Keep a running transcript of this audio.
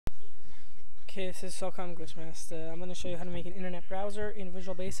Okay, this is Solcom Glitchmaster. I'm going to show you how to make an internet browser in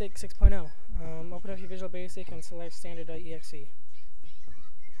Visual Basic 6.0. Open up your Visual Basic and select standard.exe.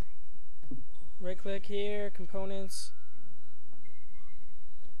 Right click here, components,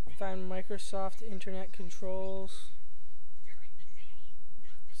 find Microsoft Internet Controls,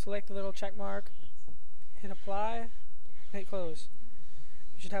 select the little check mark, hit apply, hit close.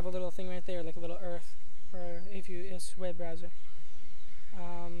 You should have a little thing right there, like a little Earth, or if you it's web browser.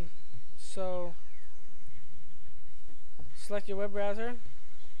 So select your web browser,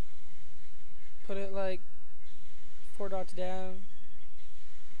 put it like 4 dots down,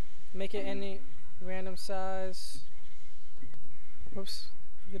 make it any random size. Whoops,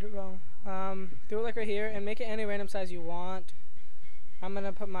 did it wrong. Do it like right here and make it any random size you want. I'm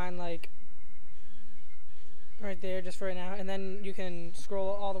gonna put mine like right there just for right now, and then you can scroll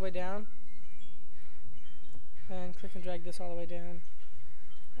all the way down and click and drag this all the way down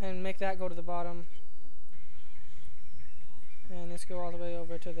and make that go to the bottom, and this go all the way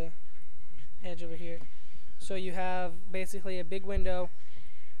over to the edge over here. So you have basically a big window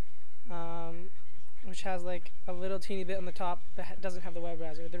which has like a little teeny bit on the top that doesn't have the web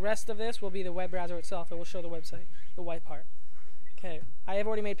browser. The rest of this will be the web browser itself. It will show the website, the white part. Okay, I have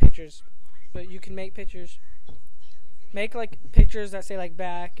already made pictures, but you can make pictures. Make like pictures that say like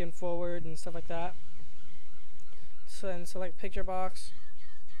back and forward and stuff like that. So then select picture box.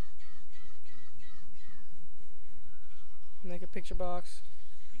 Make a picture box.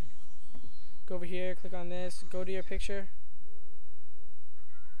 Go over here, click on this, go to your picture.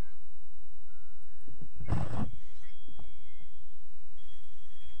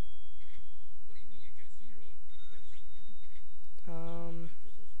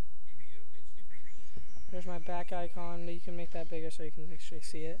 There's my back icon, but you can make that bigger so you can actually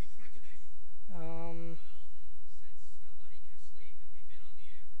see it.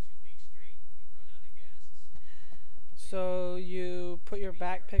 So you put your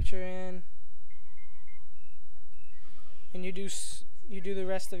back picture in, and you do the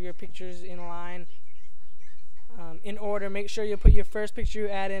rest of your pictures in line, in order. Make sure you put your first picture you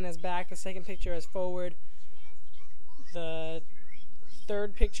add in as back, the second picture as forward, the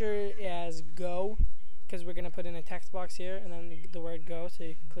third picture as go, because we're gonna put in a text box here, and then the word go, so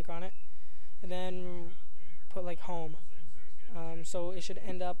you can click on it, and then put like home. So it should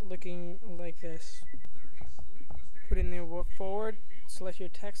end up looking like this. Put in the forward, select your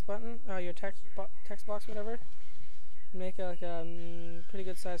text button, your text box, whatever. Make like a pretty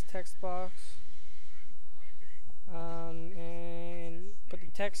good sized text box, and put the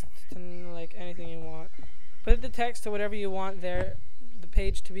text to like anything you want. Put the text to whatever you want the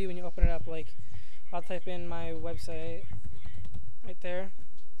page to be when you open it up. Like I'll type in my website right there.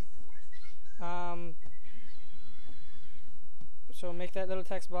 So make that little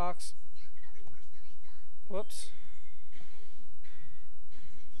text box. Whoops.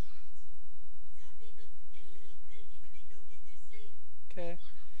 Okay.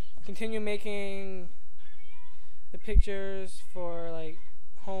 Continue making the pictures for like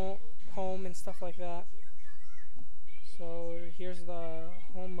home and stuff like that. So here's the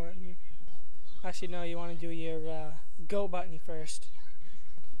home button. Actually, no, you want to do your go button first.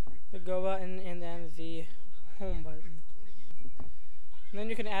 The go button and then the home button. And then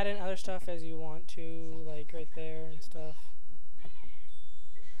you can add in other stuff as you want to, like right there and stuff.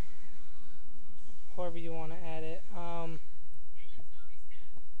 However you want to add it.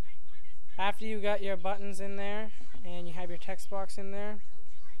 After you got your buttons in there and you have your text box in there,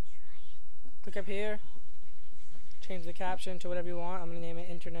 click up here, change the caption to whatever you want. I'm going to name it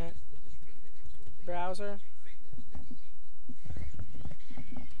Internet Browser.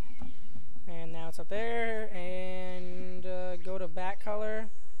 And now it's up there, and go to back color.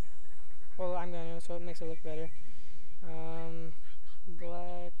 Well, I'm going to, so it makes it look better.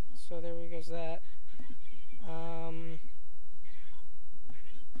 Black, so there we goes that.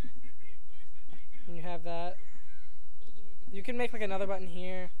 And you have that. You can make like another button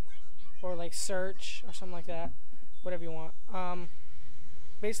here, or like search or something like that, whatever you want.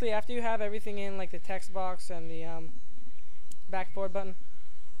 Basically, after you have everything in, like the text box and the back forward button,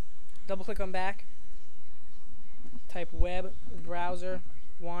 double click on back, type web browser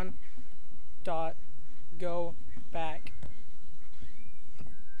 1 dot go back.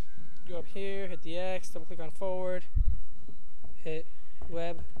 Go up here, hit the X, double click on forward, hit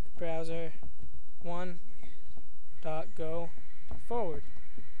web browser 1 dot go forward.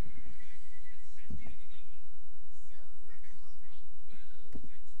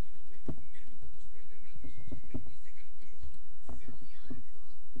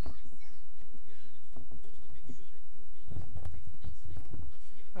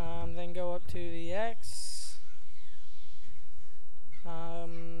 Then then go up to the X,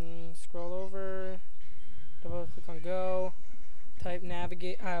 scroll over, double click on go, type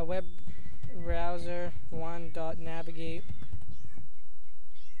navigate, web browser 1.navigate,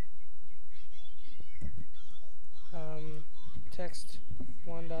 text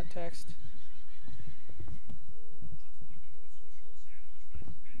 1.text,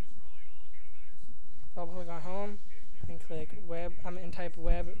 double click on home and click web, and type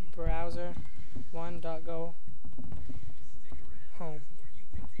web browser 1.go home.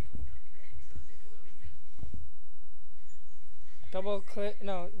 Double click,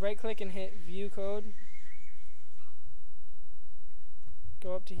 no, right click and hit view code.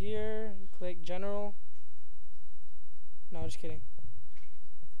 Go up to here, click general. No, just kidding.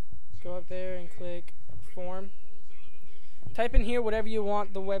 Go up there and click form. Type in here whatever you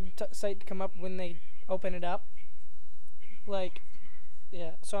want the website to come up when they open it up. Like,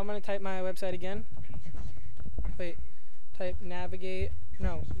 yeah, so I'm going to type my website again. Wait, type navigate,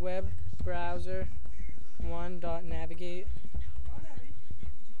 no, web browser 1.navigate.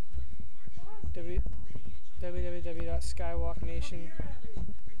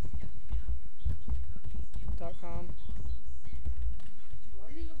 www.skywalknation.com.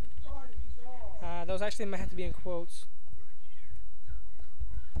 Those actually might have to be in quotes.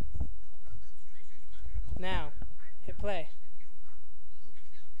 Now, hit play.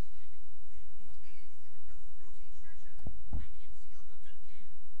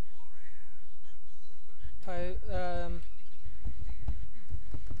 Type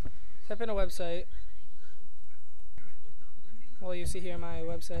in a website. Well, you see here my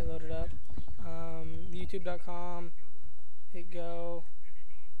website loaded up. YouTube.com. Hit go.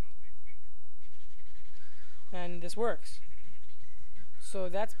 And this works. So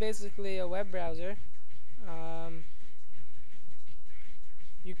that's basically a web browser.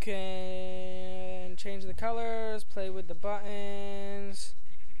 You can change the colors, play with the buttons,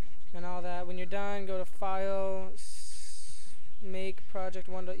 and all that. When you're done, go to File, Make Project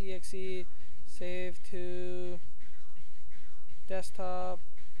 1.exe, save to desktop,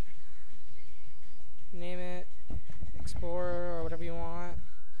 name it Explorer or whatever you want.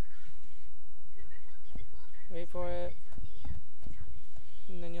 Wait for it,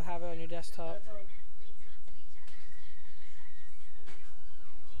 and then you'll have it on your desktop.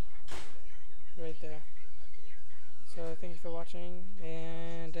 Right there. So thank you for watching,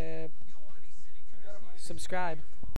 and subscribe.